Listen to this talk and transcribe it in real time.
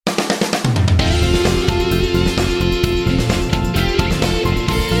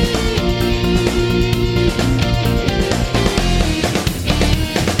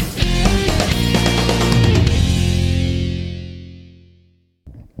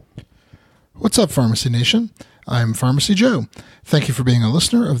What's up, Pharmacy Nation? I'm Pharmacy Joe. Thank you for being a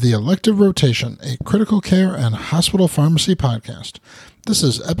listener of the Elective Rotation, a critical care and hospital pharmacy podcast. This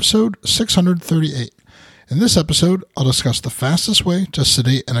is episode 638. In this episode, I'll discuss the fastest way to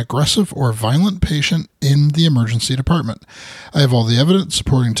sedate an aggressive or violent patient in the emergency department. I have all the evidence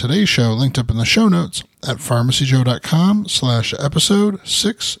supporting today's show linked up in the show notes at pharmacyjoe.com/episode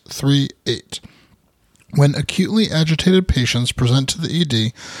 638. When acutely agitated patients present to the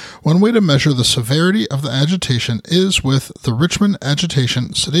ED, one way to measure the severity of the agitation is with the Richmond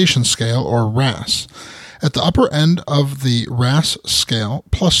Agitation Sedation Scale, or RASS. At the upper end of the RASS scale,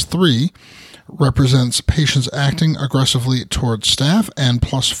 +3, represents patients acting aggressively towards staff, and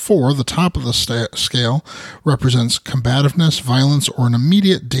 +4, the top of the scale, represents combativeness, violence, or an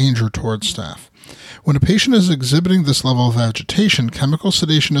immediate danger towards staff. When a patient is exhibiting this level of agitation, chemical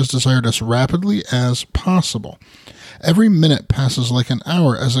sedation is desired as rapidly as possible. Every minute passes like an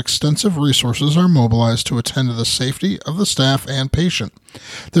hour as extensive resources are mobilized to attend to the safety of the staff and patient.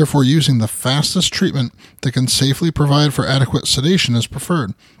 Therefore, using the fastest treatment that can safely provide for adequate sedation is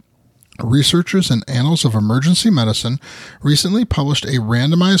preferred. Researchers in Annals of Emergency Medicine recently published a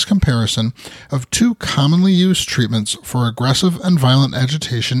randomized comparison of two commonly used treatments for aggressive and violent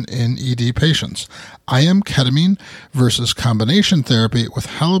agitation in ED patients, IM ketamine versus combination therapy with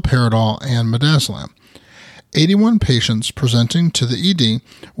haloperidol and midazolam. 81 patients presenting to the ED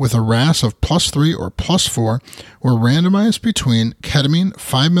with a RASS of +3 or +4 were randomized between ketamine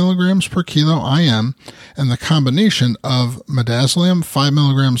 5 mg per kilo IM and the combination of midazolam 5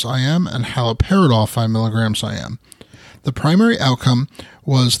 mg IM and haloperidol 5 mg IM. The primary outcome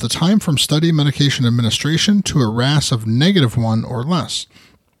was the time from study medication administration to a RASS of -1 or less.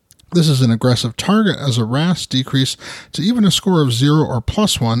 This is an aggressive target, as a RASS decrease to even a score of 0 or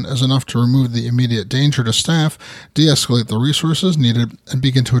 +1 is enough to remove the immediate danger to staff, de-escalate the resources needed, and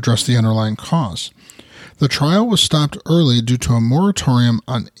begin to address the underlying cause. The trial was stopped early due to a moratorium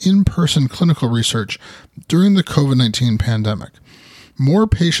on in-person clinical research during the COVID-19 pandemic. More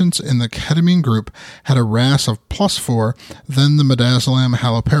patients in the ketamine group had a RASS of +4 than the midazolam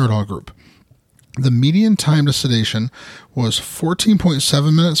haloperidol group. The median time to sedation was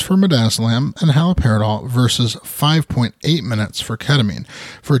 14.7 minutes for midazolam and haloperidol versus 5.8 minutes for ketamine,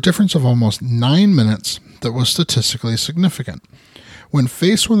 for a difference of almost 9 minutes that was statistically significant. When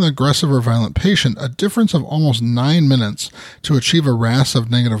faced with an aggressive or violent patient, a difference of almost 9 minutes to achieve a RASS of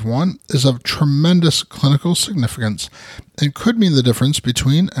 -1 is of tremendous clinical significance and could mean the difference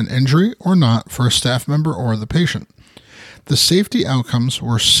between an injury or not for a staff member or the patient. The safety outcomes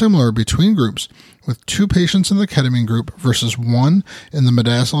were similar between groups, with 2 patients in the ketamine group versus 1 in the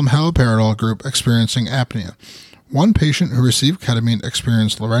midazolam haloperidol group experiencing apnea. 1 patient who received ketamine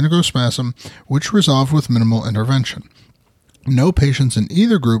experienced laryngospasm, which resolved with minimal intervention. No patients in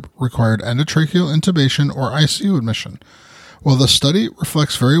either group required endotracheal intubation or ICU admission. While the study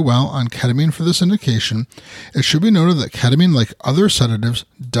reflects very well on ketamine for this indication, it should be noted that ketamine, like other sedatives,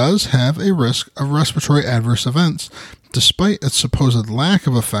 does have a risk of respiratory adverse events, despite its supposed lack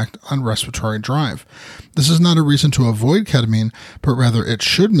of effect on respiratory drive. This is not a reason to avoid ketamine, but rather it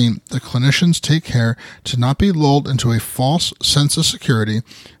should mean that clinicians take care to not be lulled into a false sense of security,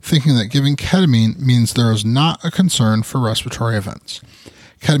 thinking that giving ketamine means there is not a concern for respiratory events.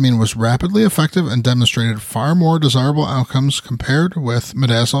 Ketamine was rapidly effective and demonstrated far more desirable outcomes compared with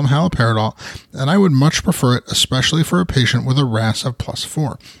midazolam haloperidol, and I would much prefer it, especially for a patient with a RASS of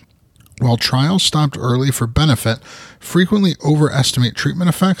 +4. While trials stopped early for benefit frequently overestimate treatment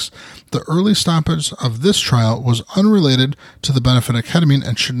effects, the early stoppage of this trial was unrelated to the benefit of ketamine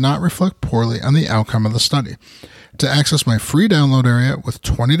and should not reflect poorly on the outcome of the study. To access my free download area with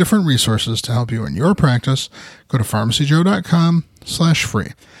 20 different resources to help you in your practice, go to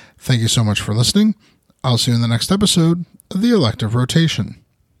pharmacyjoe.com/free. Thank you so much for listening. I'll see you in the next episode of the Elective Rotation.